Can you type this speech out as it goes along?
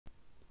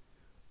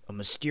A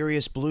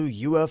mysterious blue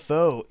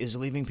UFO is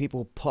leaving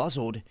people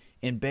puzzled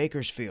in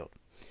Bakersfield.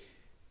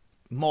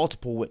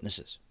 Multiple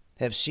witnesses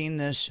have seen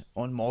this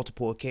on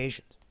multiple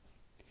occasions.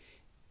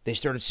 They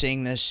started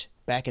seeing this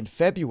back in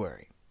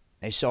February.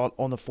 They saw it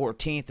on the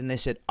 14th, and they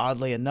said,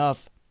 oddly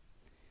enough,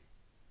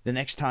 the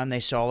next time they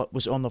saw it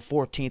was on the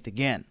 14th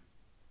again,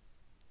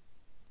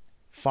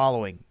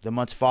 the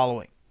months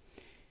following.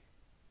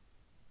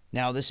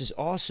 Now, this has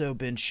also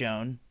been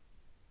shown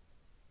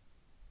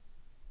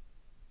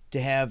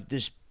to have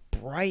this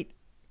bright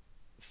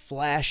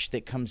flash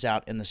that comes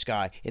out in the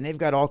sky. And they've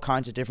got all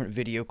kinds of different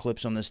video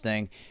clips on this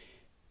thing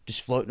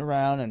just floating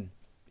around, and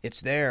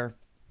it's there.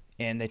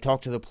 And they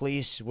talk to the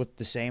police with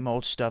the same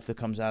old stuff that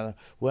comes out of,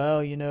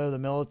 well, you know, the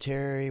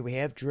military, we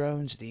have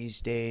drones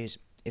these days.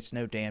 It's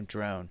no damn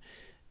drone.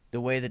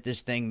 The way that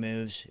this thing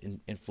moves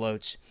and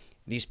floats,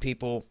 these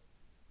people,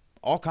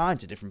 all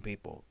kinds of different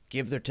people,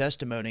 give their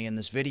testimony in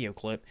this video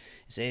clip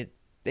and say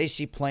they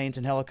see planes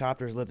and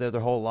helicopters live there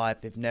their whole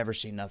life. They've never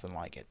seen nothing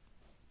like it.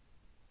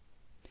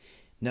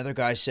 Another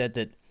guy said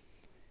that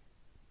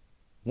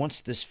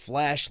once this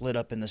flash lit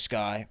up in the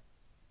sky,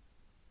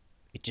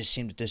 it just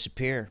seemed to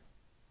disappear.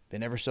 They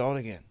never saw it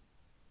again.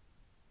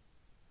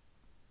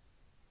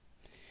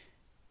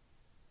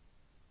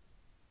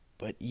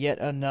 But yet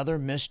another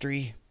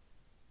mystery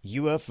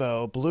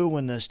UFO, blue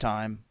one this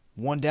time,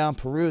 one down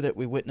Peru that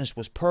we witnessed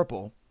was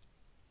purple,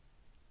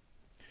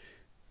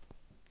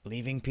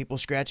 leaving people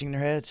scratching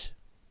their heads.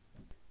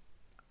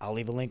 I'll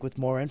leave a link with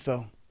more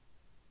info.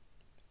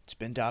 It's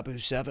been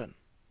Dabu7.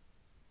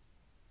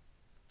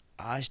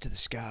 Eyes to the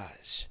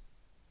skies.